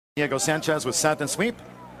Diego Sanchez with set and sweep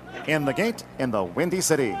in the gate in the Windy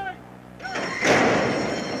City.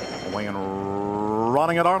 Away and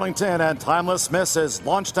running at Arlington, and Timeless Miss is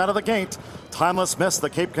launched out of the gate. Timeless Miss, the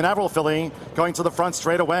Cape Canaveral filly, going to the front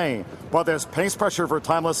straight away. But there's pace pressure for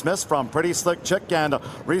Timeless Miss from Pretty Slic Chick, and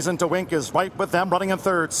Reason to Wink is right with them, running in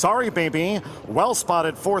third. Sorry Baby, well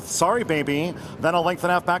spotted fourth, Sorry Baby. Then a length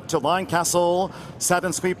and a half back to Line Castle. Set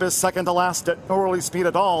and Sweep is second to last at no early speed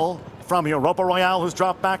at all from Europa Royale, who's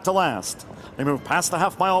dropped back to last. They move past the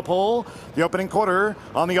half-mile pole, the opening quarter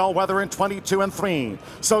on the all-weather in 22 and 3.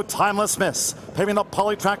 So Timeless Miss paving the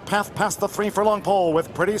polytrack path past the 3-furlong pole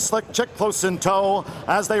with Pretty Slic Chick close in tow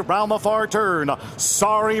as they round the far turn.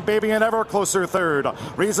 Sorry Baby an ever closer third.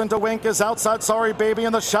 Reason to Wink is outside Sorry Baby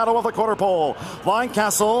in the shadow of the quarter pole. Line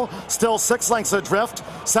Castle still 6 lengths adrift.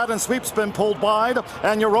 Set and Sweep's been pulled wide,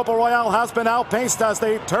 and Europa Royale has been outpaced as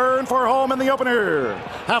they turn for home in the opener.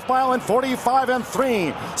 Half-mile in 45 and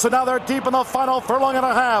 3. So now they're deep in the final furlong and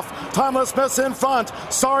a half. Timeless Miss in front.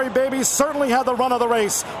 Sorry Baby certainly had the run of the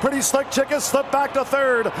race. Pretty Slic Chick has slipped back to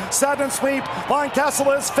third. Set and Sweep. Line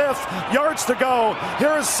Castle is fifth. Yards to go.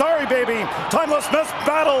 Here is Sorry Baby. Timeless Miss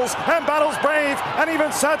battles and battles brave, and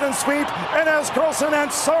even Set and Sweep. And as Karlsson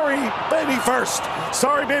and Sorry Baby first.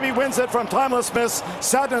 Sorry Baby wins it from Timeless Miss.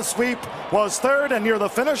 Set and Sweep was third and near the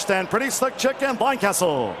finish. Then Pretty Slic Chick and Line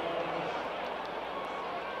Castle.